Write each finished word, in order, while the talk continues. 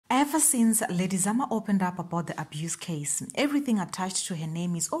Ever since Lady Zamar opened up about the abuse case, everything attached to her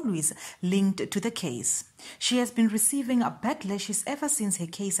name is always linked to the case. She has been receiving backlashes ever since her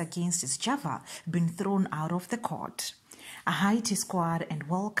case against Java been thrown out of the court. Hi T Squad and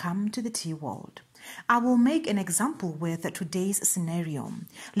welcome to the T World. I will make an example with today's scenario.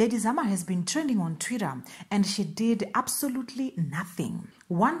 Lady Zamar has been trending on Twitter and she did absolutely nothing.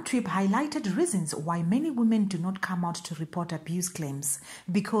 One tweet highlighted reasons why many women do not come out to report abuse claims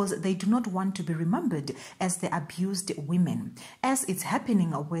because they do not want to be remembered as the abused women, as it's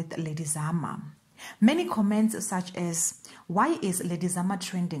happening with Lady Zamar. Many comments such as, "Why is Lady Zamar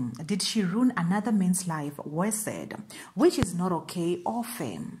trending? Did she ruin another man's life?" were said, which is not okay or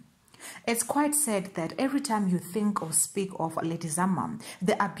fair. It's quite sad that every time you think or speak of Lady Zamar,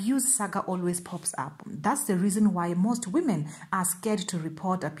 the abuse saga always pops up. That's the reason why most women are scared to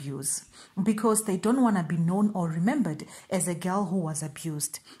report abuse, because they don't want to be known or remembered as a girl who was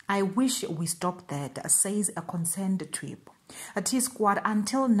abused. I wish we stopped that, says a concerned tweet. T Squad,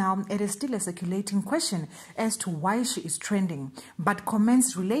 until now, it is still a circulating question as to why she is trending, but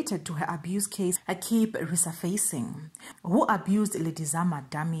comments related to her abuse case keep resurfacing. Who abused Lady Zamar,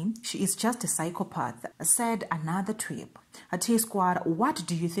 dummy? She is just a psychopath, said another tweet. T Squad, what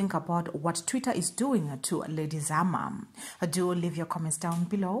do you think about what Twitter is doing to Lady Zamar? Do leave your comments down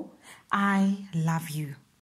below. I love you.